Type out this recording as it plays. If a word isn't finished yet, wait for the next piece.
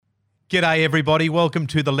G'day everybody, welcome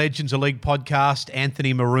to the Legends of League podcast.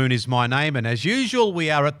 Anthony Maroon is my name, and as usual we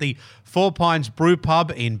are at the Four Pines Brew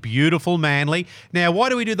Pub in beautiful Manly. Now, why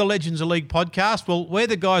do we do the Legends of League podcast? Well, we're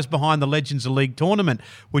the guys behind the Legends of League tournament,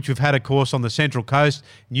 which we've had, of course, on the Central Coast.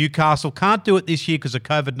 Newcastle can't do it this year because of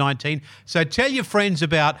COVID-19, so tell your friends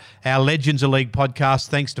about our Legends of League podcast,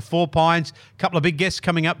 thanks to Four Pines. A couple of big guests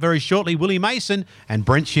coming up very shortly, Willie Mason and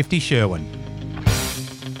Brent Shifty Sherwin.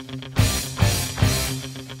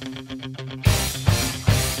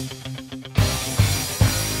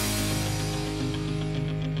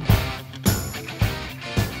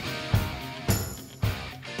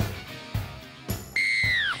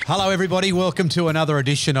 Hello, everybody. Welcome to another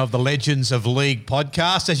edition of the Legends of League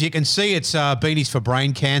podcast. As you can see, it's Beanies for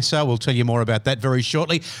Brain Cancer. We'll tell you more about that very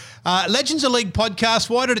shortly. Legends of League podcast,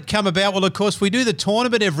 why did it come about? Well, of course, we do the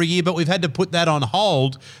tournament every year, but we've had to put that on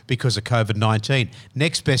hold because of COVID-19.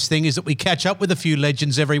 Next best thing is that we catch up with a few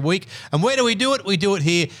legends every week. And where do we do it? We do it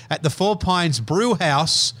here at the Four Pines Brew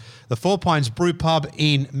House, the Four Pines Brew Pub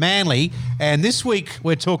in Manly. And this week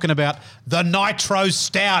we're talking about the Nitro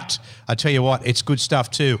Stout. I tell you what, it's good stuff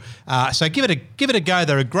too. So give it a go.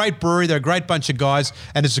 They're a great brewery. They're a great bunch of guys,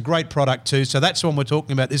 and it's a great product too. So that's what we're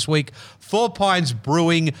talking about this week. Four Pines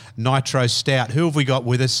Brewing Nitro Stout. Who have we got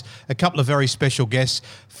with us? A couple of very special guests.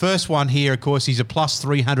 First one here, of course, he's a plus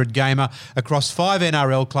 300 gamer across 5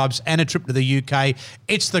 NRL clubs and a trip to the UK.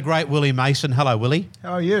 It's the great Willie Mason. Hello, Willie.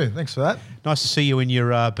 How are you? Thanks for that. Nice to see you in your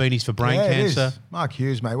Beanies for Brain Cancer. It is. Mark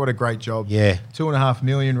Hughes, mate, what a great job. Yeah. 2.5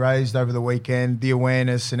 million raised over the weekend, the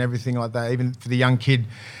awareness and everything like that, even for the young kid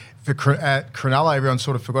at Cronulla, everyone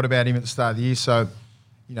sort of forgot about him at the start of the year. So,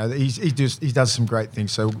 you know, he does some great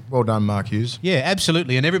things. So well done, Mark Hughes. Yeah,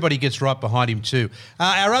 absolutely. And everybody gets right behind him too.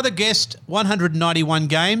 Our other guest, 191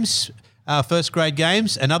 games, first grade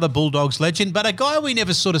games, another Bulldogs legend, but a guy we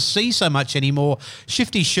never sort of see so much anymore,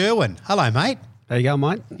 Shifty Sherwin. Hello, mate. How you going,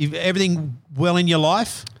 mate? Everything well in your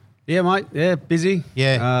life? Yeah, mate. Yeah, busy.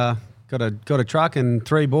 Yeah. Got a truck and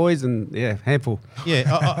 3 boys and, yeah, handful.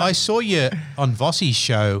 Yeah, I saw you on Vossi's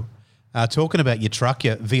show talking about your truck,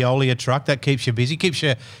 your Veolia truck. That keeps you busy, keeps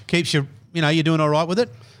you, you know, you're doing all right with it?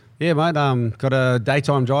 Yeah, mate. Got a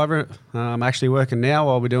daytime driver. I'm actually working now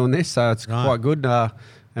while we're doing this, so it's quite good.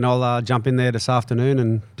 And I'll jump in there this afternoon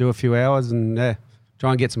and do a few hours and, try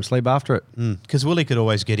and get some sleep after it. Because Willie could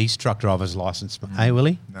always get his truck driver's license. Hey,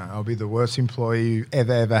 Willie? No, I'll be the worst employee you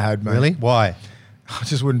ever had, mate. Really? Why? I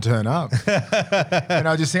just wouldn't turn up. And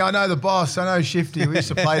I just think, I know the boss, I know Shifty, we used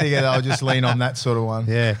to play together. I'll just lean on that sort of one.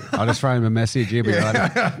 Yeah. I'll just throw him a message. He'll be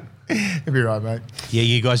right. He'll be right, mate. Yeah,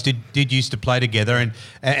 you guys did used to play together,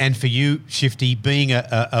 and for you, Shifty, being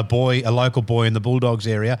a local boy in the Bulldogs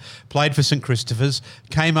area, played for St Christopher's,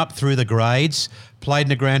 came up through the grades, played in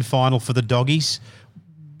the grand final for the Doggies.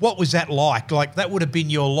 What was that like? Like, that would have been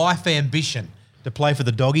your life ambition to play for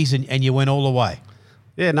the Doggies, and you went all the way.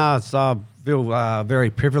 Yeah, no, I feel very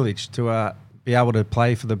privileged to be able to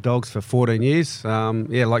play for the Dogs for 14 years.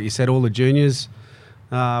 Yeah, like you said, all the juniors.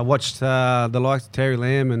 Watched the likes of Terry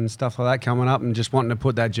Lamb and stuff like that coming up and just wanting to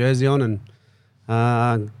put that jersey on,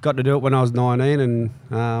 and got to do it when I was 19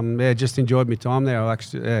 and, just enjoyed my time there. I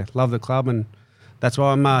actually love the club, and that's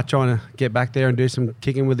why I'm trying to get back there and do some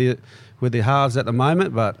kicking with the halves at the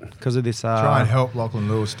moment, but because of this... Try and help Lachlan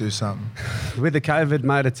Lewis do something. With the COVID,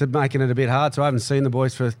 mate, it's making it a bit hard, so I haven't seen the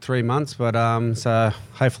boys for 3 months, but so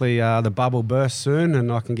hopefully the bubble bursts soon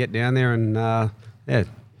and I can get down there and,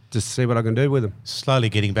 just see what I can do with them. Slowly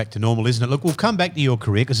getting back to normal, isn't it? Look, we'll come back to your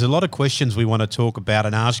career because there's a lot of questions we want to talk about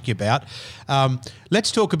and ask you about.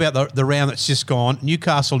 Let's talk about the round that's just gone.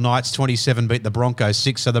 Newcastle Knights 27 beat the Broncos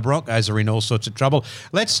 6, so the Broncos are in all sorts of trouble.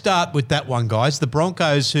 Let's start with that one, guys. The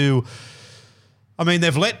Broncos who... I mean,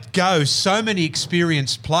 they've let go so many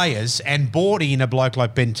experienced players and brought in a bloke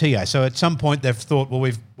like Ben Teo. So at some point they've thought, well,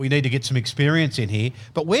 we need to get some experience in here.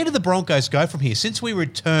 But where do the Broncos go from here? Since we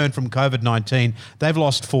returned from COVID-19, they've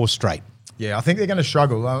lost 4 straight. Yeah, I think they're going to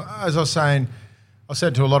struggle. As I was saying, I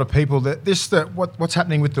said to a lot of people that what's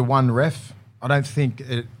happening with the one ref, I don't think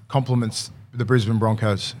it complements the Brisbane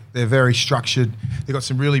Broncos. They're very structured. They've got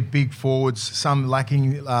some really big forwards, some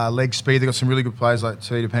lacking leg speed. They've got some really good players like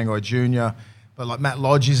Tita Pangai Jr., but like Matt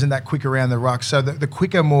Lodge isn't that quick around the ruck. So the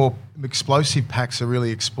quicker, more explosive packs are really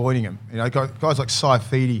exploiting him. You know, guys like Sai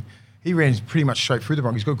Feedy, he ran pretty much straight through the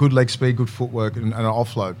Broncos. He's got good leg speed, good footwork, and an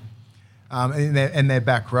offload. And their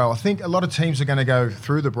back row. I think a lot of teams are going to go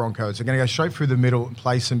through the Broncos. They're going to go straight through the middle and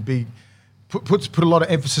play some big, put a lot of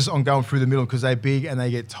emphasis on going through the middle because they're big and they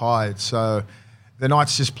get tired. So the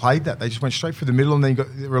Knights just played that. They just went straight through the middle, and then you got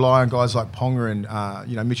rely on guys like Ponga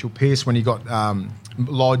and Mitchell Pearce when you got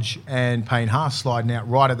Lodge and Payne Haas sliding out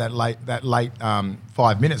right at that late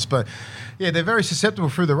 5 minutes. But yeah, they're very susceptible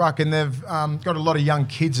through the ruck, and they've got a lot of young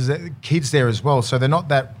kids there as well. So they're not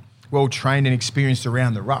that well trained and experienced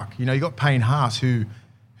around the ruck. You know, you got Payne Haas who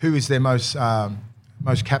is their most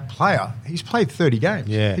capped player. He's played 30 games.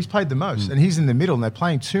 Yeah. He's played the most, and he's in the middle, and they're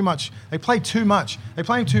playing too much. They play too much. They're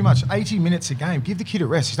playing too much. 80 minutes a game. Give the kid a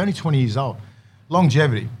rest. He's only 20 years old.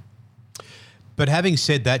 Longevity. But having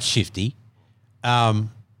said that, Shifty, the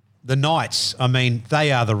Knights, I mean,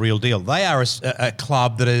 they are the real deal. They are a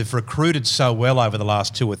club that have recruited so well over the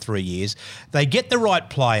last 2 or 3 years. They get the right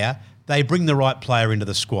player. They bring the right player into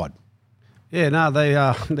the squad. Yeah, no,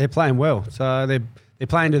 they're playing well. So they're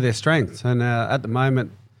playing to their strengths. And at the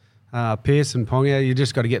moment, Pearce and Ponga, you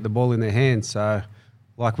just got to get the ball in their hands. So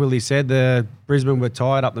like Willie said, the Brisbane were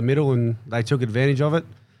tired up the middle and they took advantage of it.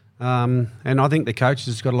 And I think the coach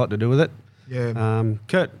has got a lot to do with it. Yeah.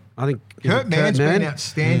 Kurt Mann's Mann? been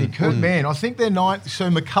outstanding. Kurt Mann. I think they're nine. So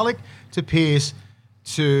McCulloch to Pearce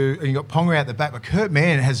and you got Ponga out the back. But Kurt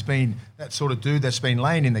Mann has been that sort of dude that's been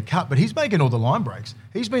laying in the cut, but he's making all the line breaks.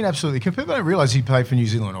 He's been absolutely. People don't realise he played for New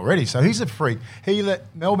Zealand already. So he's a freak.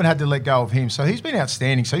 Melbourne had to let go of him. So he's been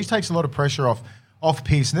outstanding. So he takes a lot of pressure off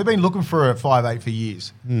Pearce. And they've been looking for a 5'8" for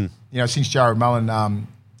years. You know, since Jared Mullen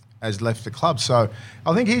has left the club. So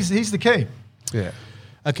I think he's the key. Yeah.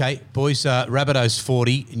 Okay, boys, Rabbitohs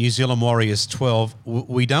 40, New Zealand Warriors 12.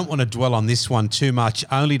 We don't want to dwell on this one too much,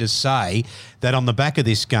 only to say that on the back of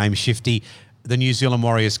this game, Shifty, the New Zealand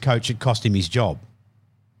Warriors coach, it cost him his job.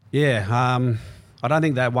 Yeah, I don't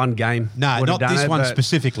think that one game. No, not this one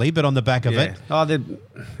specifically, but on the back of it. Oh,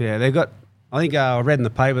 they've got. I think I read in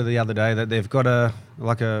the paper the other day that they've got a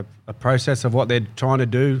process of what they're trying to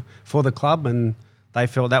do for the club, and they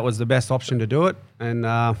felt that was the best option to do it, and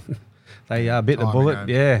they bit the bullet.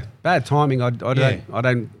 Again. Yeah, bad timing. I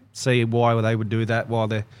don't see why they would do that while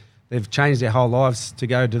they've changed their whole lives to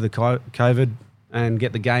go to the COVID and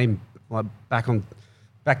get the game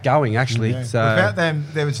back going. Actually, Yeah. so Without them,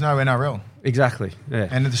 there was no NRL. exactly. Yeah,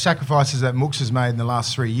 And the sacrifices that Mooks has made in the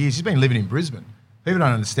last 3 years, he's been living in Brisbane. People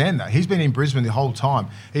don't understand that. He's been in Brisbane the whole time,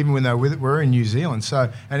 even when they were in New Zealand.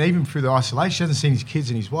 So, and even through the isolation, he hasn't seen his kids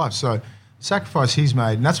and his wife. So, sacrifice he's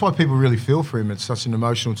made, and that's why people really feel for him. It's such an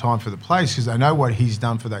emotional time for the players because they know what he's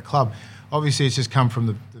done for that club. Obviously, it's just come from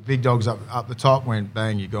the big dogs up the top when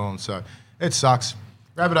bang, you're gone. So, it sucks.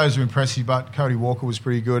 Rabbitohs are impressive, but Cody Walker was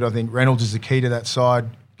pretty good. I think Reynolds is the key to that side.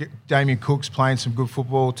 Damien Cook's playing some good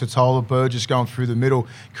football. Totola, Burgess going through the middle,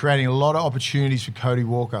 creating a lot of opportunities for Cody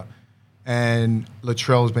Walker. And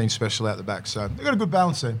Latrell's been special out the back. So they've got a good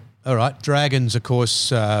balance there. All right. Dragons, of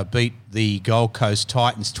course, beat the Gold Coast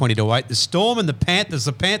Titans 20-8. The Storm and the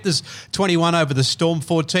Panthers 21 over the Storm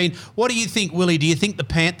 14. What do you think, Willie? Do you think the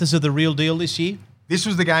Panthers are the real deal this year? This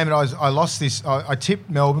was the game that I lost this. I tipped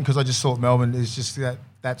Melbourne because I just thought Melbourne is just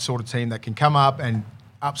that sort of team that can come up and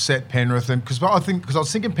upset Penrith. And because I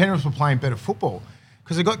was thinking Penrith were playing better football.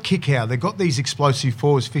 Because they've got Kickout, they've got these explosive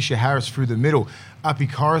forwards, Fisher Harris through the middle, Uppy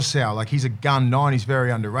Coruscant, like he's a gun 9, he's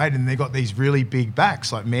very underrated, and they've got these really big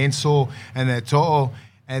backs like Mansour and that To'o,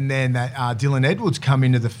 and then that Dylan Edwards come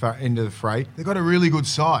into the fray. They've got a really good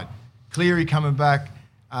side. Cleary coming back,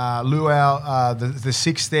 Luau, the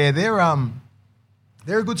six there. They're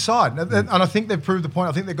a good side, and I think they've proved the point.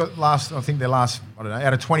 I think they've got I don't know,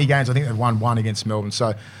 out of 20 games, I think they've won 1 against Melbourne.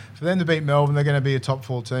 So for them to beat Melbourne, they're going to be a top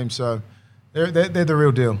 4 team. So. They're the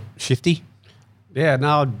real deal. Shifty? Yeah,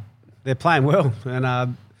 no, they're playing well and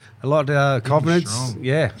a lot of confidence. Strong.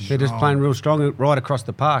 Yeah, they're just playing real strong right across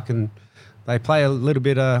the park, and they play a little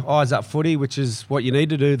bit of eyes up footy, which is what you need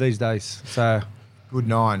to do these days. So. Good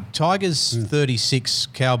 9. Tigers 36,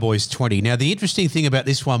 Cowboys 20. Now, the interesting thing about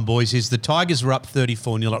this one, boys, is the Tigers were up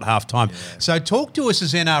 34-0 at halftime. Yeah. So talk to us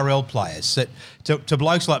as NRL players, to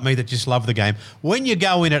blokes like me that just love the game. When you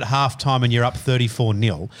go in at halftime and you're up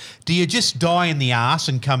 34-0, do you just die in the arse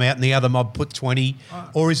and come out and the other mob put 20?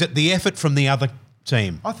 Or is it the effort from the other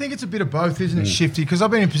team? I think it's a bit of both, isn't it, Shifty? Because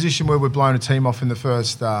I've been in a position where we've blown a team off in the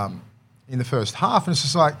first half, and it's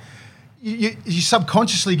just like... You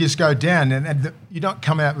subconsciously just go down and you don't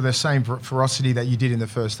come out with the same ferocity that you did in the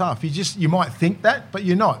first half. You might think that, but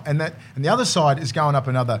you're not. And the other side is going up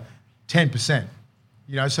another 10%.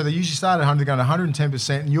 You know, so they usually start at 100, going to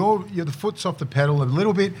 110%, and you're the foot's off the pedal a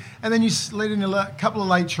little bit, and then you let in a couple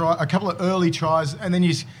of early tries, and then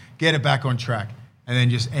you get it back on track, and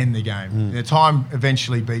then just end the game. And the time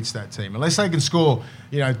eventually beats that team, unless they can score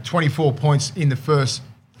 24 points in the first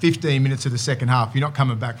 15 minutes of the second half. You're not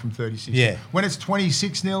coming back from 36. Yeah. When it's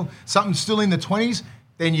 26-0, something still in the 20s,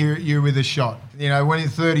 then you're with a shot. When in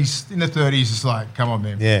the 30s, it's like, come on,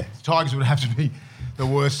 man. Yeah. The Tigers would have to be the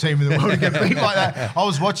worst team in the world to get beat like that. I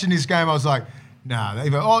was watching this game. I was like,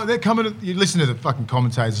 nah. They're coming. You listen to the fucking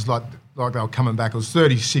commentators. It's like they were coming back. It was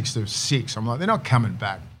 36-6. I'm like, they're not coming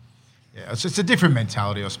back. Yeah, it's a different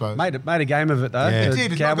mentality, I suppose. Made a game of it though. Yeah. It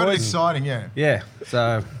did. It got it exciting. Yeah. Yeah.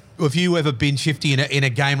 So. Have you ever been shifty in a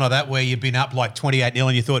game like that where you've been up like 28-0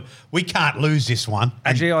 and you thought, we can't lose this one?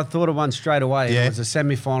 Actually, I thought of one straight away. Yeah. It was a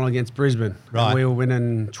semi-final against Brisbane. Right. And we were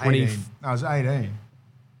winning 20. 18. No, it was 18.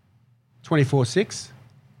 24-6.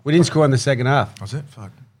 We didn't score in the second half. Was it?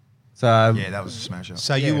 Fuck. So Yeah, that was a smash up.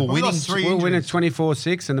 So you were We winning. lost three we were winning injuries.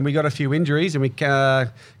 24-6, and then we got a few injuries, and we came out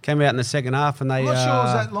in the second half, and they. I'm not sure it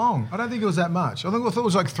was that long. I don't think it was that much. I thought it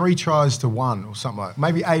was like 3 tries to 1 or something like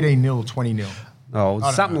maybe 18-0 or 20-0. Oh,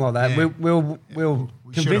 something know. like that. Yeah. We'll We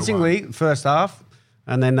should've convincingly first half,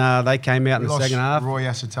 and then they came out in the Lost second half. Roy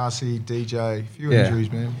Asatasi, DJ, a few Yeah.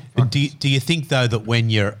 injuries, man. But do you think, though,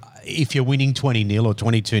 that if you're winning 20-0 or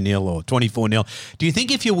 22-0 or 24-0, do you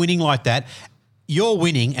think if you're winning like that, you're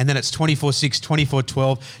winning and then it's 24-6,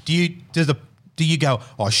 24-12, do you go,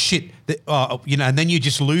 oh, shit, and then you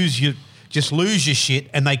just lose your shit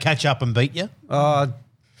and they catch up and beat you?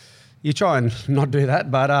 You try and not do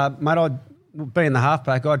that, but mate, I'd be in the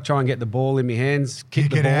halfback. I'd try and get the ball in my hands, kick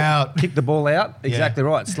the ball out. Exactly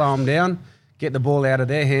right. Slow them down, get the ball out of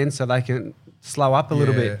their hands so they can slow up a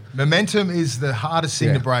little bit. Momentum is the hardest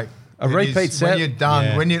thing to break. A repeat set. When you're done,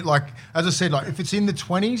 Yeah. when you're like, as I said, like if it's in the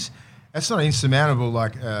 20s, that's not an insurmountable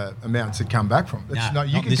amount to come back from. That's No,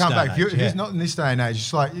 you not can this come day back. and If age, yeah. it's not in this day and age,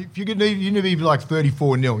 it's like if you need to be like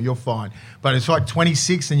 34-0, you're fine. But it's like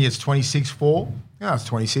 26 and it's 26-4. No, it's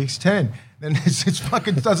 26-10. Then it's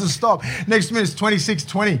fucking doesn't stop. Next minute it's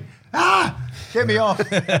 26-20. Get me off.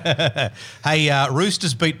 Hey,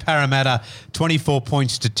 Roosters beat Parramatta 24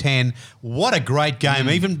 points to 10. What a great game.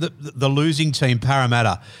 Even the losing team,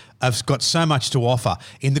 Parramatta, have got so much to offer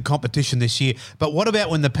in the competition this year. But what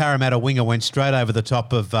about when the Parramatta winger went straight over the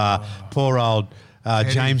top of poor old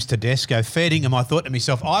James Tedesco, feeding him? I thought to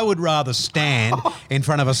myself, I would rather stand in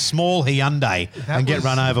front of a small Hyundai and get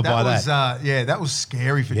run over by that. That was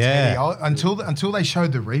scary for Yeah. Teddy. Until they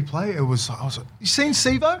showed the replay, I was like, you seen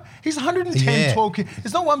Sivo? He's 110, Yeah. 12 kilos.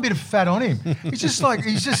 There's not one bit of fat on him. He's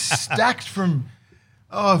just stacked from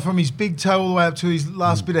his big toe all the way up to his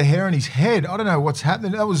last bit of hair on his head. I don't know what's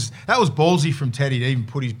happening. That was ballsy from Teddy to even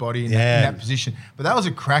put his body in that position. But that was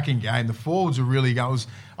a cracking game. The forwards were really going.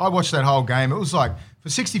 I watched that whole game. It was like for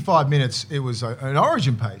 65 minutes, it was an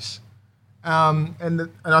Origin pace. And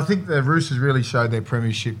I think the Roosters really showed their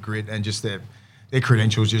premiership grit and just their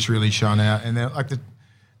credentials just really shone out. And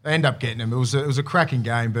they end up getting them. It was a cracking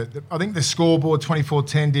game, but I think the scoreboard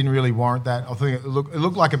 24-10 didn't really warrant that. I think it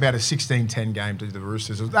looked like about a 16-10 game to the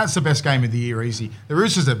Roosters. That's the best game of the year, easy. The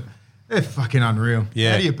Roosters they're fucking unreal.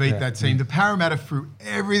 Yeah. How do you beat that team? The Parramatta threw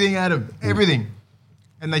everything at them, everything.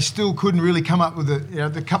 And they still couldn't really come up with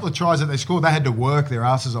the couple of tries that they scored. They had to work their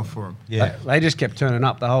asses off for them. Yeah. They just kept turning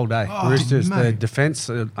up the whole day. Roosters, the mate. defence,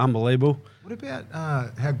 unbelievable. What about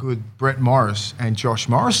how good Brett Morris and Josh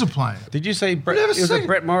Morris are playing? Did you see Brett? never It was seen like it.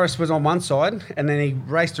 Brett Morris was on one side, and then he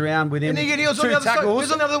raced around with him. And he was on two the other side. tackles, He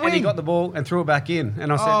was on the other and he wing. got the ball and threw it back in.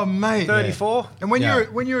 And I said, Oh, mate. 34. And when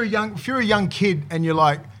you're a young kid and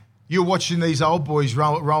you're watching these old boys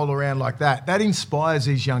roll around like that, that inspires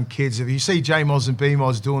these young kids. If you see J-Moz and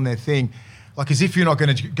B-Moz doing their thing, like as if you're not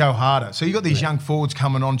going to go harder. So you got these young forwards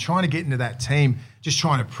coming on, trying to get into that team, just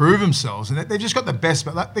trying to prove themselves. And they've just got the best,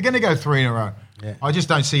 but they're going to go 3 in a row. Yeah. I just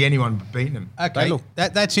don't see anyone beating them. Okay, look,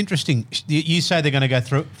 that's interesting. You say they're going to go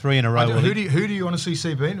through 3 in a row. Who do you honestly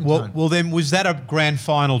see beating them? Well, then was that a grand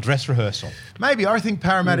final dress rehearsal? Maybe. I think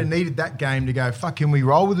Parramatta needed that game to go, fuck, can we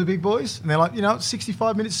roll with the big boys? And they're like,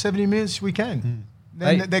 65 minutes, 70 minutes, we can.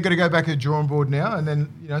 Then they've got to go back to the drawing board now and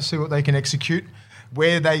then, see what they can execute.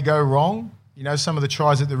 Where they go wrong, some of the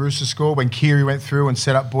tries that the Roosters scored when Keary went through and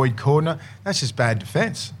set up Boyd Cordner, that's just bad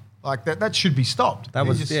defence. Like that should be stopped. That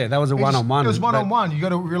was a one-on-one. It was one-on-one. You got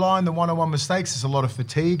to rely on the one-on-one mistakes. There's a lot of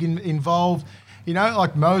fatigue involved.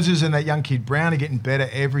 Like Moses and that young kid Brown are getting better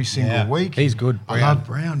every single week. He's good. I love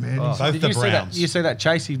Brown, man. He's Both Did the you Browns. see that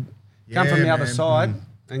chase? He come from the other side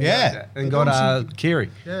and got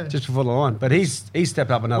Keary just before the line. But he's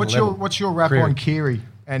stepped up another level. What's your rap on Keary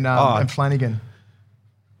and Flanagan?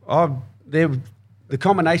 The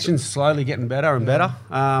combination's slowly getting better and better.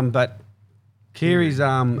 But Keary's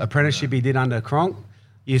apprenticeship he did under Cronk,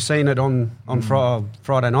 you've seen it on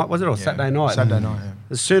Friday night, was it, or Saturday night? Saturday night, yeah.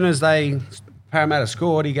 As soon as Parramatta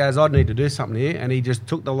scored, he goes, I'd need to do something here. And he just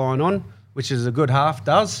took the line on, which is a good half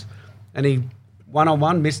does. And he,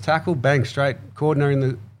 one-on-one, missed tackle, bang, straight, Cordner in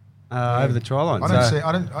the over the try line.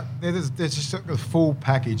 There's just a full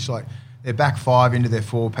package. Like, their back five into their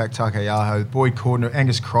four-pack, Takayaho. Boyd Cordner,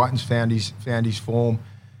 Angus Crichton's found his form.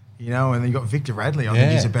 And then you got Victor Radley. I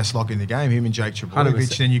think he's the best lock in the game. Him and Jake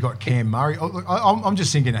Trebojevic. Then you got Cam Murray. I'm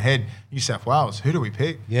just thinking ahead. New South Wales. Who do we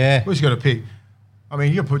pick? Yeah. Who's got to pick? I mean,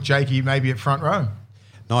 you got to put Jakey maybe at front row.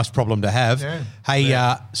 Nice problem to have. Yeah.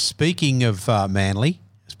 Hey, speaking of Manly,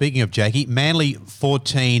 speaking of Jakey, Manly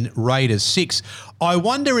 14, Raiders 6. I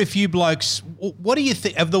wonder if you blokes, what do you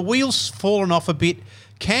think? Have the wheels fallen off a bit?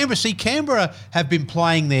 Canberra have been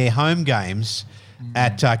playing their home games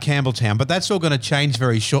at Campbelltown, but that's all going to change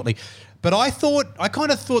very shortly. But I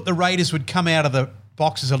kind of thought the Raiders would come out of the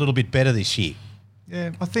boxes a little bit better this year.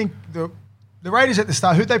 Yeah, I think the Raiders at the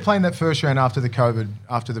start, who'd they play in that first round after the COVID,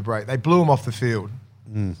 after the break? They blew them off the field,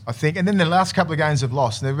 I think. And then the last couple of games have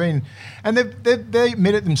lost. They admit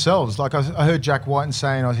it themselves. Like I heard Jack Whiten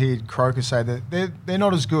saying, I heard Croker say that they're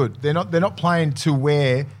not as good. They're not playing to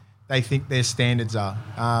where they think their standards are.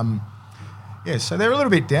 So they're a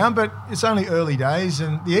little bit down, but it's only early days,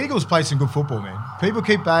 and the Eagles play some good football, man. People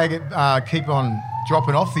keep on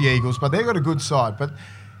dropping off the Eagles, but they've got a good side. But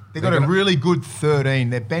they've got a really good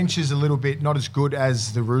 13. Their bench is a little bit not as good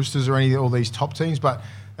as the Roosters or all these top teams, but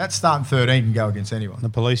that starting 13 can go against anyone. The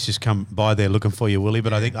police just come by there looking for you, Willie,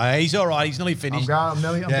 but I think he's all right. He's nearly finished. I'm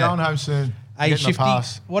going home soon. Hey, Shifty,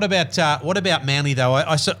 what about Manly though?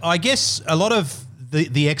 I guess a lot of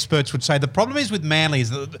the experts would say the problem is with Manly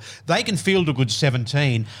is that they can field a good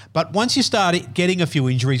 17, but once you start getting a few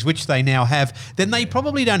injuries, which they now have, then they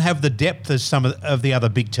probably don't have the depth as some of the other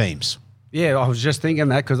big teams. Yeah, I was just thinking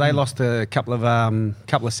that because they lost a couple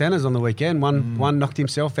of centres on the weekend. One knocked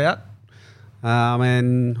himself out,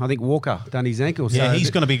 and I think Walker done his ankle. Yeah, so he's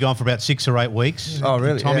going to be gone for about 6 or 8 weeks. Oh,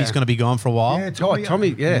 really? Tommy's going to be gone for a while. Yeah,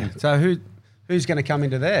 Tommy. Yeah. So who's going to come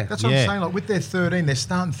into there? That's what I'm saying. Like with their 13, their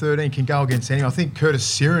starting 13 can go against anyone. I think Curtis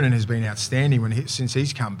Sirenen has been outstanding since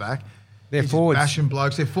he's come back. Their He's forwards, bashing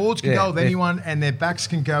blokes. Their forwards can go with anyone, and their backs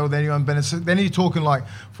can go with anyone. But then you're talking like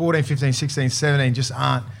 14, 15, 16, 17 just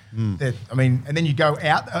aren't. And then you go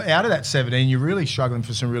out of that 17, you're really struggling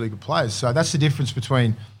for some really good players. So that's the difference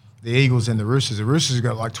between the Eagles and the Roosters. The Roosters have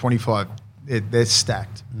got like 25. They're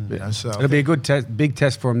stacked. So it'll be a good big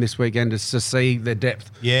test for them this weekend to see the depth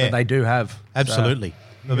that they do have. Absolutely.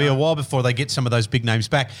 It'll be a while before they get some of those big names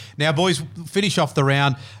back. Now, boys, finish off the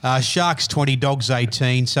round. Sharks 20, Dogs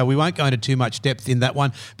 18. So we won't go into too much depth in that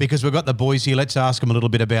one because we've got the boys here. Let's ask them a little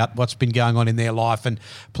bit about what's been going on in their life and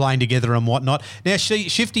playing together and whatnot. Now,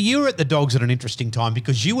 Shifty, you were at the Dogs at an interesting time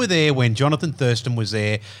because you were there when Jonathan Thurston was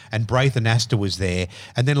there and Braithen Astor was there.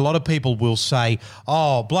 And then a lot of people will say,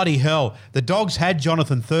 oh, bloody hell, the Dogs had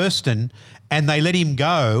Jonathan Thurston and they let him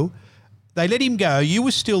go. You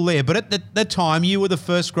were still there, but at that time you were the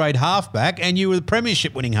first grade halfback and you were the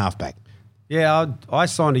premiership winning halfback. Yeah, I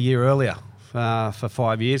signed a year earlier for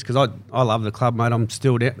 5 years because I love the club, mate. I'm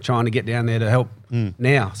still trying to get down there to help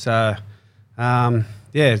now. So, so I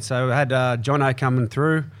had Jono coming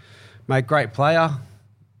through, mate, great player.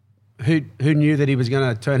 Who knew that he was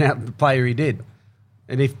going to turn out the player he did?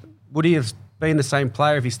 And would he have been the same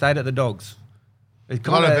player if he stayed at the Dogs? A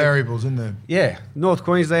lot of variables in there. Yeah, North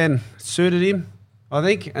Queensland suited him, I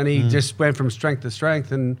think, and he just went from strength to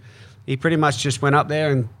strength, and he pretty much just went up there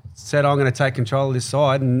and said, I'm going to take control of this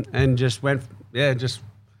side, and just went, played,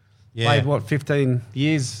 15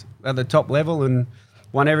 years at the top level and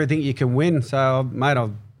won everything you can win. So, mate,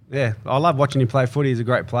 I love watching him play footy. He's a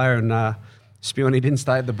great player, and spewing he didn't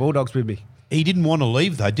stay at the Bulldogs with me. He didn't want to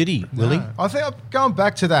leave, though, did he, Willie? No. I think going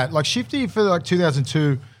back to that, like Shifty for like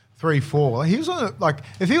 2002, 3, 4. He was on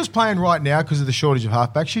if he was playing right now because of the shortage of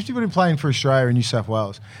halfback, Shifty would have been playing for Australia and New South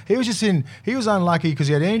Wales. He was unlucky because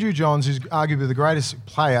he had Andrew Johns, who's arguably the greatest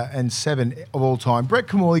player and 7 of all time. Brett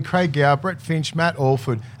Camorley, Craig Gower, Brett Finch, Matt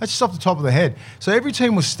Alford. That's just off the top of the head. So every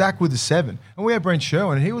team was stacked with the 7, and we had Brent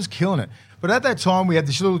Sherwin, and he was killing it. But at that time, we had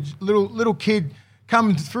this little kid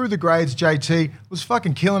coming through the grades. JT was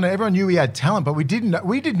fucking killing it. Everyone knew he had talent, but we did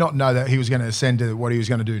not know that he was going to ascend to what he was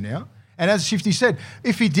going to do now. And as Shifty said,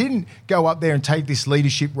 if he didn't go up there and take this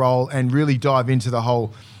leadership role and really dive into the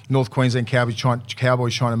whole North Queensland Cowboys trying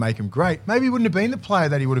to make him great, maybe he wouldn't have been the player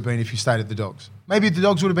that he would have been if he stayed at the Dogs. Maybe the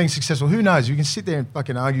Dogs would have been successful. Who knows? We can sit there and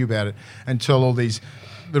fucking argue about it and tell all these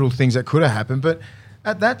little things that could have happened. But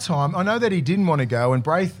at that time, I know that he didn't want to go, and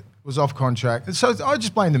Braith was off contract. And so I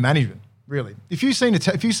just blame the management, really. If you've seen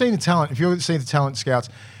the talent scouts,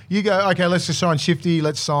 you go, okay, let's just sign Shifty,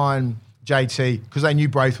 let's sign JT, because they knew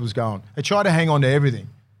Braith was going. They tried to hang on to everything.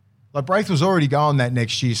 Like Braith was already going that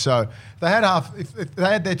next year, so they had if they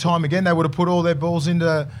had their time again, they would have put all their balls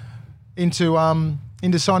into signing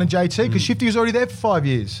JT because Shifty was already there for 5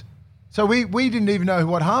 years. So we didn't even know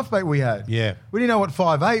what halfback we had. Yeah. We didn't know what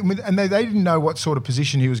 5'8", and they didn't know what sort of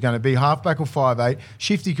position he was going to be, halfback or 5'8".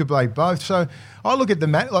 Shifty could play both. So I look at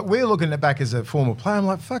like we're looking at it back as a former player. I'm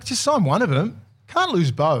like, fuck, just sign one of them. Can't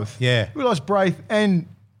lose both. Yeah. We lost Braith and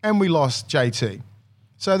we lost JT.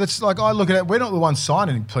 So that's like, I look at it, we're not the ones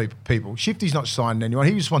signing people. Shifty's not signing anyone.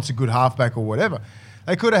 He just wants a good halfback or whatever.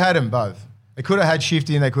 They could have had them both. They could have had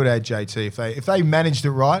Shifty and they could have had JT. If they managed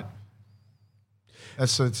it right,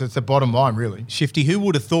 it's the bottom line, really. Shifty, who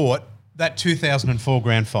would have thought that 2004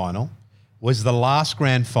 grand final was the last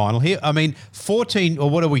grand final here? I mean,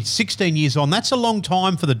 16 years on, that's a long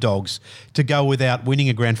time for the Dogs to go without winning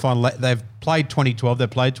a grand final. They've played 2012, they've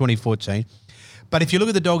played 2014. But if you look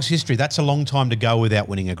at the Dogs' history, that's a long time to go without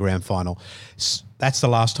winning a grand final. That's the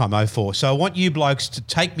last time, 04. So I want you blokes to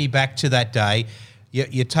take me back to that day.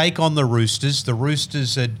 You take on the Roosters. The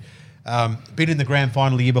Roosters had been in the grand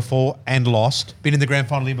final the year before and lost. Been in the grand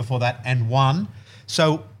final the year before that and won.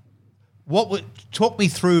 So talk me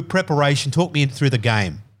through preparation. Talk me through the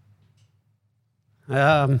game.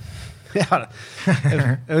 It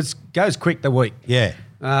goes quick the week. Yeah.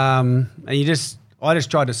 And I just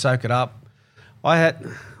tried to soak it up. I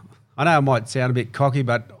know it might sound a bit cocky,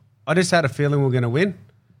 but I just had a feeling we were going to win.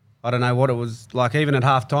 I don't know what it was like. Even at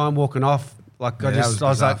halftime, walking off, like I was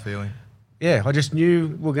like, feeling. Yeah, I just knew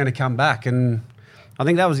we were going to come back, and I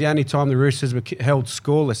think that was the only time the Roosters were held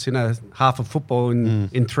scoreless in a half of football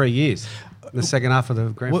in 3 years. The second half of the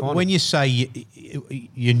grand final. When you say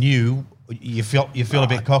you knew, you feel a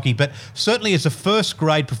bit cocky, but certainly as a first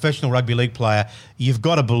grade professional rugby league player, you've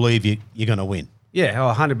got to believe you're going to win. Yeah,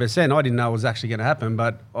 100%. I didn't know it was actually going to happen,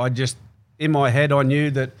 but I just, in my head, I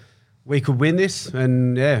knew that we could win this,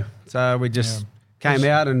 and so we just came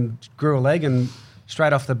out and grew a leg, and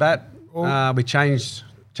straight off the bat, we changed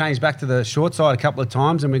back to the short side a couple of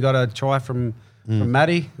times, and we got a try from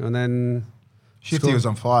Matty, and then Shifty was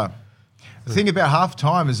on fire. The thing about half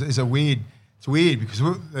time is it's weird because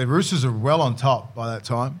the Roosters are well on top by that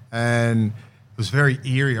time, and it was very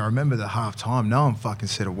eerie. I remember the half time, no one fucking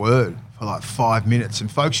said a word for like 5 minutes, and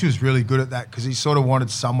Folkes was really good at that because he sort of wanted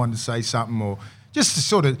someone to say something, or just to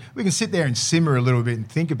sort of, we can sit there and simmer a little bit and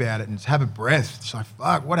think about it and have a breath. It's like,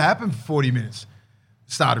 fuck, what happened for 40 minutes?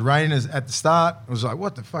 It started raining at the start. It was like,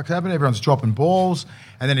 what the fuck happened? Everyone's dropping balls,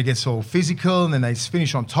 and then it gets all physical, and then they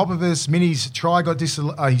finish on top of us. Minnie's try got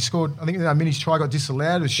disallowed. He scored, I think Minnie's try got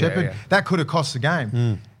disallowed with Shepherd. Yeah. That could have cost the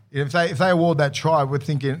game. If they award that try, we're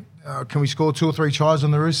thinking, can we score 2 or 3 tries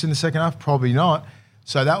on the Roosters in the second half? Probably not.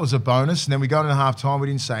 So that was a bonus. And then we got into half time. We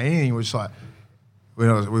didn't say anything. We were just like, we've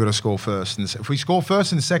got to score first. And if we score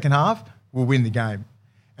first in the second half, we'll win the game.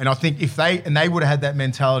 And I think they would have had that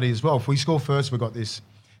mentality as well. If we score first, we got this.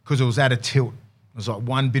 Because it was at a tilt. It was like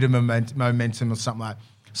one bit of momentum or something like that.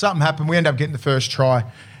 Something happened. We ended up getting the first try.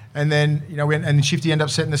 And then, and Shifty ended up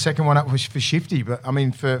setting the second one up for Shifty, for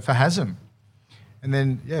Hasem. And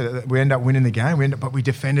then, we ended up winning the game. But we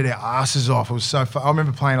defended our asses off. It was so fun. I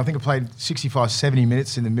remember I played 65, 70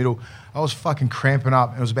 minutes in the middle. I was fucking cramping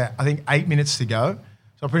up. It was about, 8 minutes to go.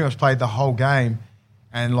 So I pretty much played the whole game.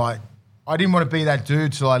 And I didn't want to be that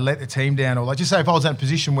dude to let the team down, or just say if I was in a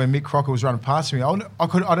position where Mick Crocker was running past me, I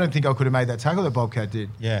don't think I could have made that tackle that Bobcat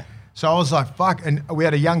did. Yeah. So I was like, fuck. And we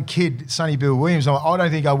had a young kid, Sonny Bill Williams. I'm like, I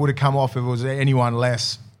don't think I would have come off if it was anyone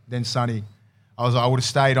less than Sonny. I was like, I would have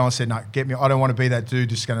stayed on and said, no, get me. I don't want to be that dude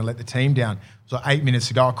just going to let the team down. It was 8 minutes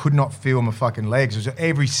ago. I could not feel my fucking legs.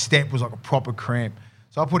 Every step was like a proper cramp.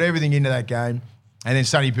 So I put everything into that game. And then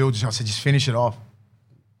Sonny Bill I said, just finish it off.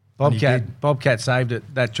 Bobcat saved it,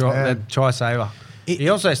 that try saver. He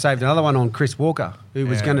also saved another one on Chris Walker, who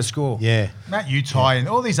was going to score. Yeah. Matt Utai and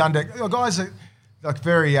all these guys are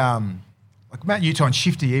very like Matt Utai and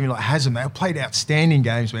Shifty, even like Hasem, they played outstanding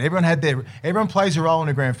games. But everyone plays a role in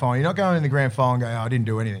the grand final. You're not going in the grand final and going, I didn't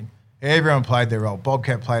do anything. Everyone played their role.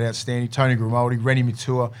 Bobcat played outstanding. Tony Grimaldi, Rennie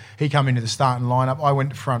Matua, he come into the starting lineup. I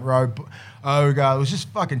went to front row. Oga, it was just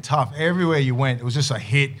fucking tough. Everywhere you went, it was just a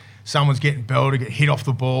hit. Someone's getting belted, get hit off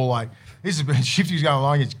the ball. Shifty's going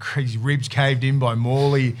along, his ribs caved in by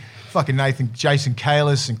Morley, fucking Jason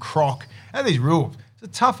Kalis and Croc. And these rules. It's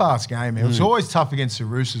a tough-ass game, man. It was always tough against the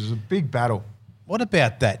Roosters. It was a big battle. What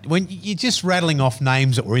about that? When you're just rattling off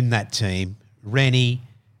names that were in that team, Rennie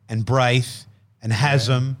and Braith and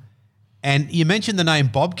Hasem, and you mentioned the name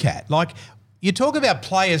Bobcat. You talk about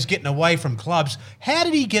players getting away from clubs. How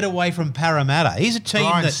did he get away from Parramatta? He's a team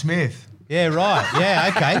Brian Smith. Yeah, right.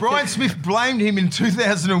 Yeah, okay. Brian Smith blamed him in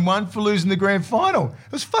 2001 for losing the grand final.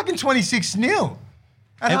 It was fucking 26-0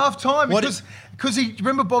 at half-time because he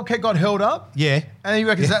remember Bobcat got held up? Yeah. And he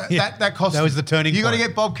reckons that cost that was the turning You got to point.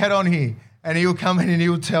 get Bobcat on here. and he'll come in and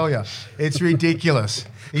he'll tell you. It's ridiculous.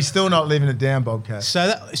 He's still not living it down, Bobcat.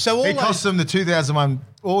 So all It cost them the 2001.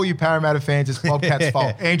 All you Parramatta fans, it's Bobcat's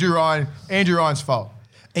fault. Andrew Ryan's fault.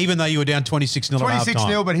 even though you were down 26-0 at halftime.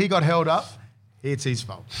 26-0, but he got held up. It's his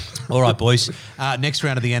fault. All right, boys. Next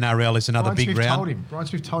round of the NRL is another big round. Brian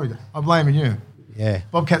Smith told him. I'm blaming you. Yeah.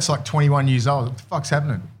 Bobcat's like 21 years old. What the fuck's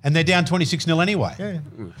happening? And they're down 26-0 anyway. Yeah.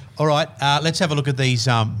 All right, let's have a look at these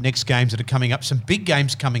next games that are coming up. Some big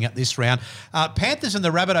games coming up this round. Panthers and the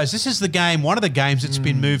Rabbitohs. This is the game, one of the games that's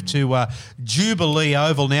been moved to Jubilee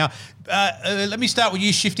Oval. Now, let me start with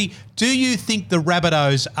you, Shifty. Do you think the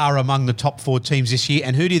Rabbitohs are among the top 4 teams this year,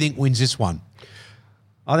 and who do you think wins this one?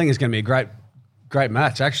 I think it's going to be a great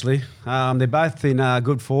match, actually. They're both in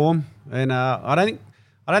good form, and I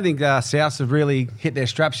don't think Souths have really hit their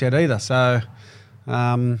straps yet either. So,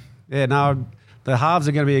 the halves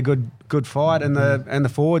are going to be a good fight, and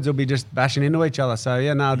the forwards will be just bashing into each other. So,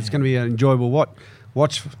 it's going to be an enjoyable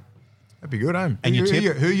watch. That'd be good, home. And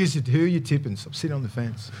who are you tipping? Stop sitting on the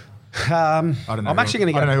fence. I don't know. I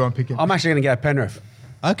don't know who I'm picking. I'm actually going to go Penrith.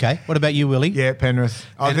 Okay. What about you, Willie? Yeah, Penrith.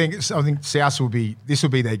 I think Souths will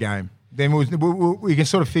be their game. Then we can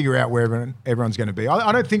sort of figure out where everyone's going to be.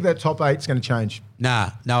 I don't think that top 8's going to change. No.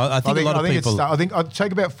 I think a lot of people... I think I'd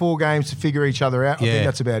take about 4 games to figure each other out. I think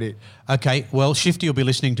that's about it. Okay, well, Shifty will be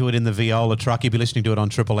listening to it in the Viola truck. He'll be listening to it on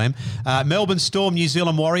Triple M. Melbourne Storm, New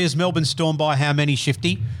Zealand Warriors. Melbourne Storm by how many,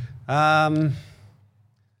 Shifty? Well,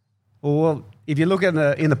 if you look in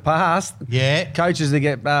the past, coaches that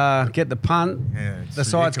get the punt, the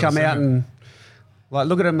sides come out and... Like,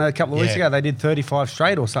 look at them a couple of weeks ago. They did 35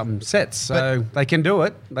 straight or something sets. So they can do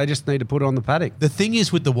it. They just need to put it on the paddock. The thing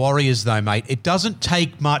is with the Warriors, though, mate, it doesn't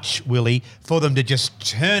take much, Willie, for them to just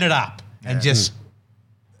turn it up and just...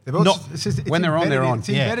 When they're on, they're on. It's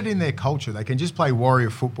embedded in their culture. They can just play warrior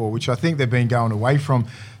football, which I think they've been going away from.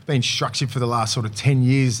 It's been structured for the last sort of 10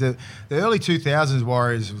 years. The early 2000s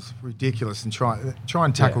Warriors was ridiculous and try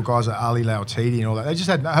and tackle guys like Ali Lautiti and all that. They just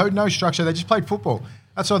had no structure. They just played football.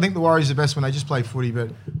 That's why I think the Warriors are best when they just play footy. But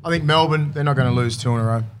I think Melbourne, they're not going to lose 2 in a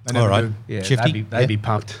row. They never do. Yeah, they'd be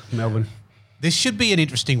pumped, Melbourne. This should be an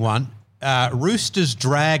interesting one. Roosters,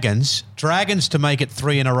 Dragons. Dragons to make it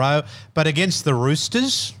 3 in a row. But against the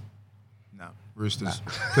Roosters? No, Roosters.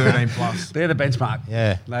 13 plus. They're the benchmark.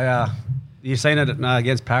 Yeah. They are. You've seen it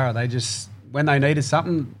against Para. They just, when they needed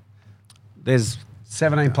something, there's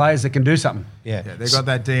 17 players that can do something. Yeah, they've got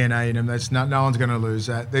that DNA in them. That's no one's going to lose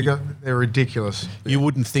that. They're ridiculous. You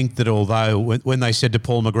wouldn't think that, although when they said to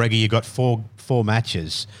Paul McGregor, you got four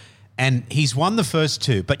matches, and he's won the first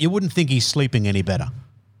 2, but you wouldn't think he's sleeping any better.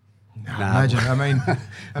 No.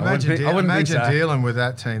 Imagine dealing with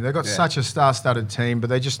that team. They've got such a star-studded team, but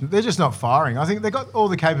they're just not firing. I think they've got all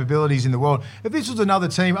the capabilities in the world. If this was another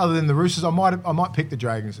team other than the Roosters, I might pick the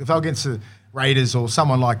Dragons. If they're against the Raiders or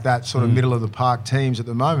someone like that, sort of middle of the park teams at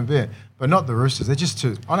the moment, but not the Roosters. They're just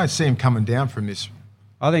too. I don't see them coming down from this.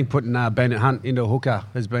 I think putting Bennett Hunt into a hooker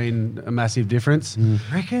has been a massive difference.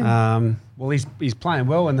 Reckon? Well, he's playing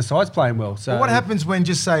well and the side's playing well. So what happens when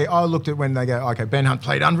I looked at when they go, okay, Ben Hunt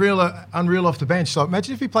played unreal off the bench. So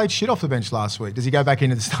imagine if he played shit off the bench last week. Does he go back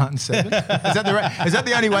into the starting 7? Is that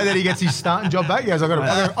the only way that he gets his starting job back? He goes, I've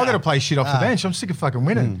got to play shit off the bench. I'm sick of fucking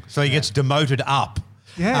winning. So he gets demoted up.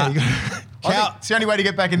 Yeah. It's the only way to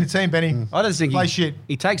get back in the team, Benny. I don't think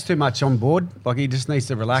he takes too much on board. Like, he just needs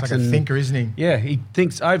to relax. He's like a thinker, isn't he? Yeah, he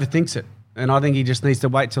overthinks it. And I think he just needs to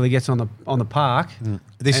wait till he gets on the park.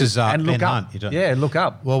 This is and Ben look up. Hunt. Yeah, look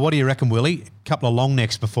up. Well, what do you reckon, Willie? A couple of long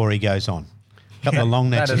necks before he goes on. A couple of long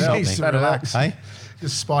necks or something. Relax. Hey?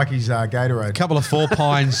 Just spike his Gatorade. A couple of 4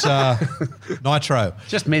 Pines Nitro.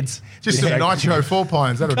 Just mids. Just some Nitro 4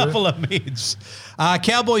 Pines. That'll do. A couple of mids.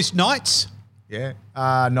 Cowboys, Knights. Yeah.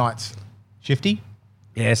 Knights. Shifty.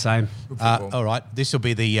 Yeah, same. All right. This will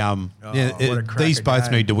be the. what a cracker these both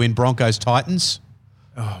game. need to win. Broncos, Titans.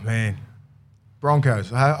 Oh, man.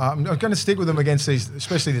 Broncos. I'm going to stick with them against these,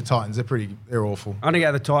 especially the Titans. They're awful. I'm going to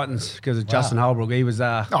go the Titans because of Justin Holbrook. He was...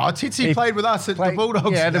 Titsy played with us at the Bulldogs.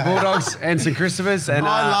 Yeah, the Bulldogs and St. Christopher's. And,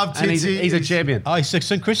 I love Titsy. He's a champion. Oh, he's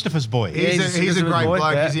St. Christopher's boy. He's a great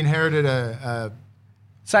bloke. Yeah. He's inherited a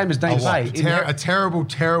same as Dean Fay. A terrible,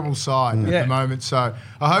 terrible side at the moment. So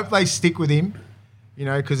I hope they stick with him.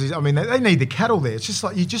 Because they need the cattle there. It's just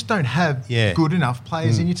like you just don't have good enough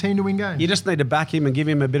players in your team to win games. You just need to back him and give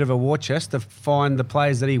him a bit of a war chest to find the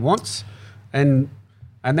players that he wants, and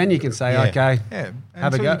then you can say, okay,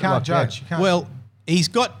 have a go. You can't judge. You can't. Well, he's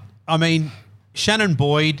got. Shannon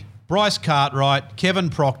Boyd, Bryce Cartwright, Kevin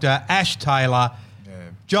Proctor, Ash Taylor,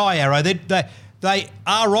 Jai Arrow. They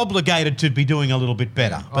are obligated to be doing a little bit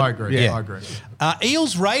better. I agree. I agree.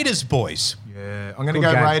 Eels Raiders, boys. Yeah, I'm going to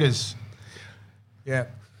go Raiders. Yeah.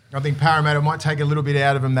 I think Parramatta might take a little bit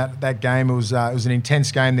out of them that game. It was an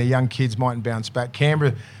intense game. Their young kids mightn't bounce back.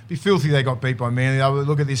 Canberra, be filthy they got beat by Manly. They would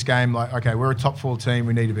look at this game like, okay, we're a top 4 team.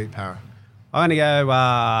 We need to beat Para. I'm going to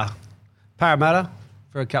go Parramatta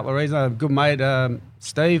for a couple of reasons. A good mate,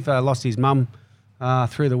 Steve, lost his mum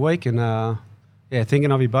through the week and,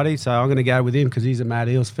 thinking of your buddy. So I'm going to go with him because he's a Mad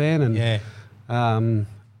Eels fan. And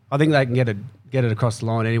I think they can get it across the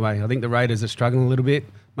line anyway. I think the Raiders are struggling a little bit,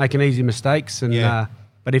 making easy mistakes. And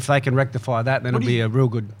but if they can rectify that, then it'll be a real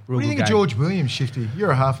good game. What do you think of George Williams, Shifty?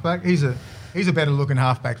 You're a halfback. He's a better looking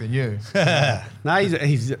halfback than you. No,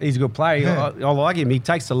 he's a good player. Yeah. I like him. He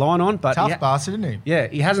takes the line on, but tough bastard, isn't he? Yeah,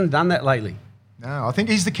 he hasn't done that lately. No, I think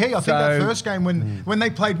he's the key. I think that first game when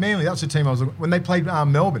they played Manly, that's the team I was looking. When they played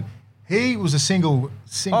Melbourne, he was a single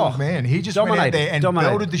man. He just went out there and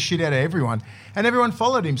belted the shit out of everyone, and everyone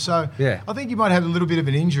followed him. So I think he might have a little bit of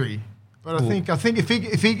an injury. But I think if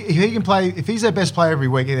he can play, if he's their best player every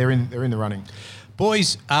week, they're in the running.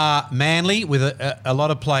 Boys, Manly with a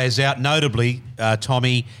lot of players out, notably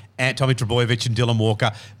Tommy Trbojevic and Dylan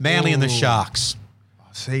Walker. Manly and the Sharks.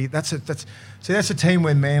 See, that's a team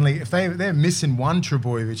where Manly, if they're missing one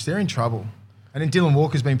Trbojevic, they're in trouble. And then Dylan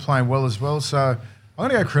Walker's been playing well as well. So I'm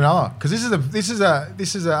going to go Cronulla because this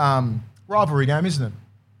is a rivalry game, isn't it?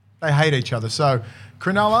 They hate each other. So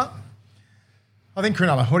Cronulla. I think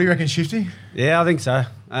Cronulla. What do you reckon, Shifty? Yeah, I think so.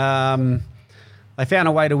 They found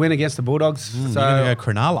a way to win against the Bulldogs. So you're going to go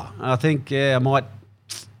Cronulla. I think, I might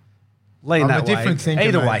lean that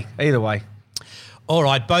way. Either way. All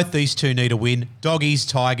right, both these two need a win. Doggies,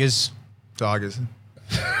 Tigers. Tigers.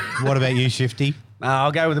 What about you, Shifty?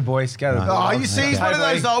 I'll go with the boys. You see, he's one of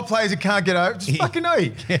those old players who can't get over. Just fucking know.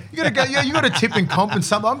 You got to go. You got to tip and comp and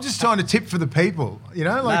something. I'm just trying to tip for the people. You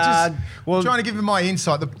know, trying to give them my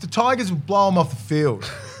insight. The Tigers will blow them off the field.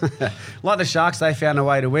 Like the Sharks, they found a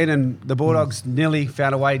way to win, and the Bulldogs nearly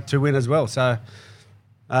found a way to win as well. So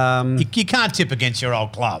you can't tip against your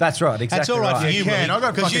old club. That's right. Exactly. That's all right for you,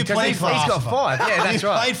 because you played for He's got 5. Yeah, that's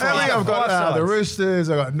right. Played for I've got the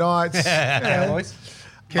Roosters. I've got Knights.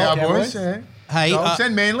 Cowboys. Yeah. Hey,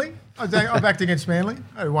 and Manly. I backed against Manly.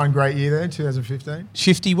 I had one great year there, 2015.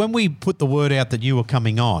 Shifty, when we put the word out that you were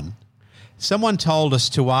coming on, someone told us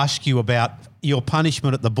to ask you about your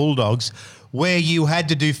punishment at the Bulldogs where you had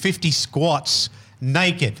to do 50 squats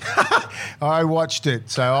naked. I watched it,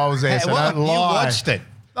 so I was there, so don't lie. You watched it?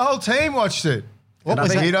 The whole team watched it. What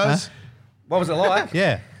was it? What was it like?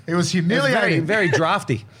 Yeah. It was humiliating. It was very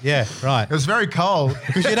drafty. Yeah, right. It was very cold.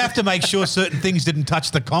 Because you'd have to make sure certain things didn't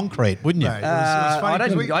touch the concrete, wouldn't you? No, it was funny. I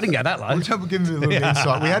didn't go that low. We'll give you a little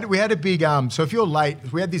insight. We had a big so if you're late,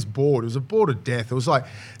 we had this board. It was a board of death. It was like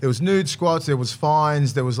there was nude squats, there was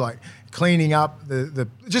fines, there was like cleaning up, the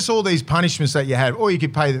just all these punishments that you had, or you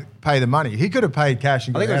could pay the money. He could have paid cash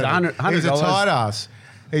and I think it was $100. He's a tight ass.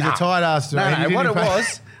 He's a tight ass. No, what it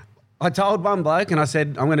was, I told one bloke and I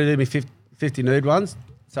said, I'm going to do me 50 nude ones.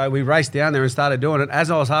 So we raced down there and started doing it. As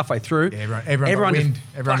I was halfway through, everyone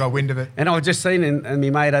got wind of it. And I just seen and my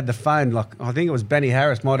mate had the phone. Like I think it was Benny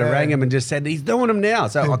Harris might have rang him and just said he's doing them now.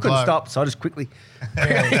 So I couldn't stop. So I just quickly.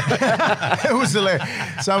 It was hilarious.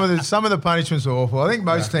 Some of the punishments were awful. I think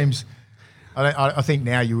most teams. I think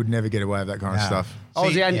now you would never get away with that kind of stuff. I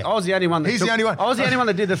was the only one. He's the only one. I was the only one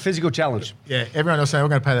that did the physical challenge. Yeah, everyone else saying we're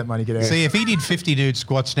going to pay that money. Get out. See, if he did 50 nude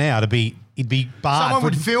squats now, he'd be barred. Someone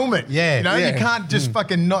would film it. Yeah, you can't just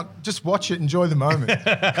fucking just watch it, enjoy the moment. You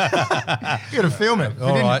got to film it.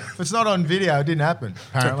 If it's not on video, it didn't happen.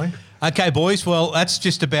 Apparently. Okay, boys. Well, that's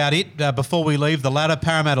just about it. Before we leave the ladder,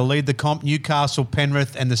 Parramatta lead the comp. Newcastle,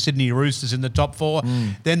 Penrith and the Sydney Roosters in the top 4.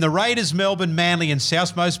 Then the Raiders, Melbourne, Manly and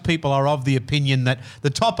South. Most people are of the opinion that the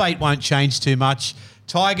top 8 won't change too much.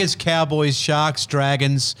 Tigers, Cowboys, Sharks,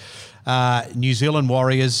 Dragons, New Zealand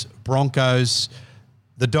Warriors, Broncos,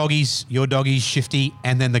 the Doggies, your Doggies, Shifty,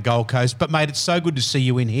 and then the Gold Coast. But, mate, it's so good to see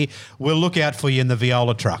you in here. We'll look out for you in the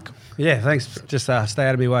Viola truck. Yeah, thanks. Just stay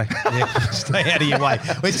out of my way. Yeah, stay out of your way.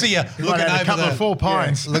 We see you looking over a couple of Four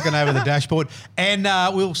Pines. Looking over the dashboard. And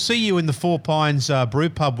we'll see you in the Four Pines Brew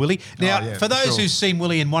Pub, Willie. Now, for those who've seen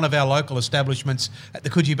Willie in one of our local establishments at the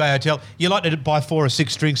Coogee Bay Hotel, you like to buy 4 or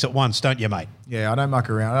 6 drinks at once, don't you, mate? Yeah, I don't muck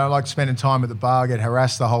around. I don't like spending time at the bar, get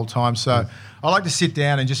harassed the whole time. So I like to sit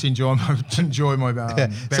down and just enjoy my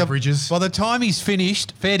beverages. So by the time he's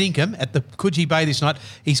finished, fair income at the Coogee Bay this night,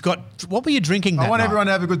 he's got, what were you drinking that I want night? everyone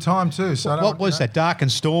to have a good time too. So what was that? Dark and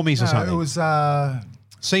Stormies or something? It was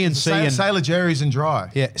C&C and Sailor Jerry's and Dry.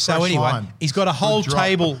 Yeah. So Fresh anyway, lime. he's got a whole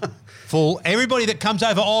table full. Everybody that comes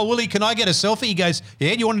over, Willie, can I get a selfie? He goes,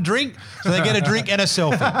 yeah, do you want a drink? So they get a drink and a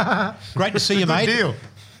selfie. Great to see you, mate. Good deal.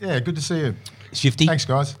 Yeah, good to see you. Shifty. Thanks,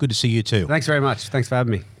 guys. Good to see you too. Thanks very much. Thanks for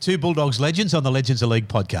having me. Two Bulldogs legends on the Legends of League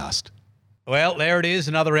podcast. Well, there it is,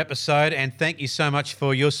 another episode, and thank you so much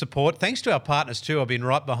for your support. Thanks to our partners too, I've been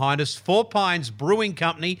right behind us. Four Pines Brewing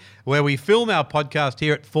Company, where we film our podcast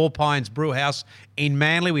here at Four Pines Brew House in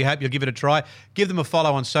Manly. We hope you'll give it a try. Give them a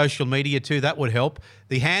follow on social media too, that would help.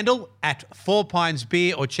 The handle at Four Pines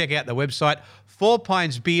Beer, or check out the website,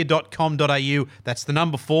 fourpinesbeer.com.au. That's the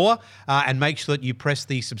number 4. And make sure that you press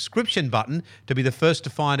the subscription button to be the first to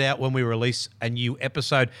find out when we release a new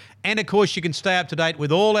episode. And, of course, you can stay up to date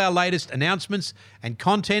with all our latest announcements and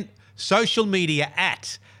content, social media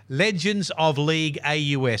at Legends of League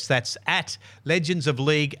AUS. That's at Legends of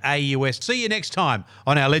League AUS. See you next time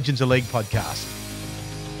on our Legends of League podcast.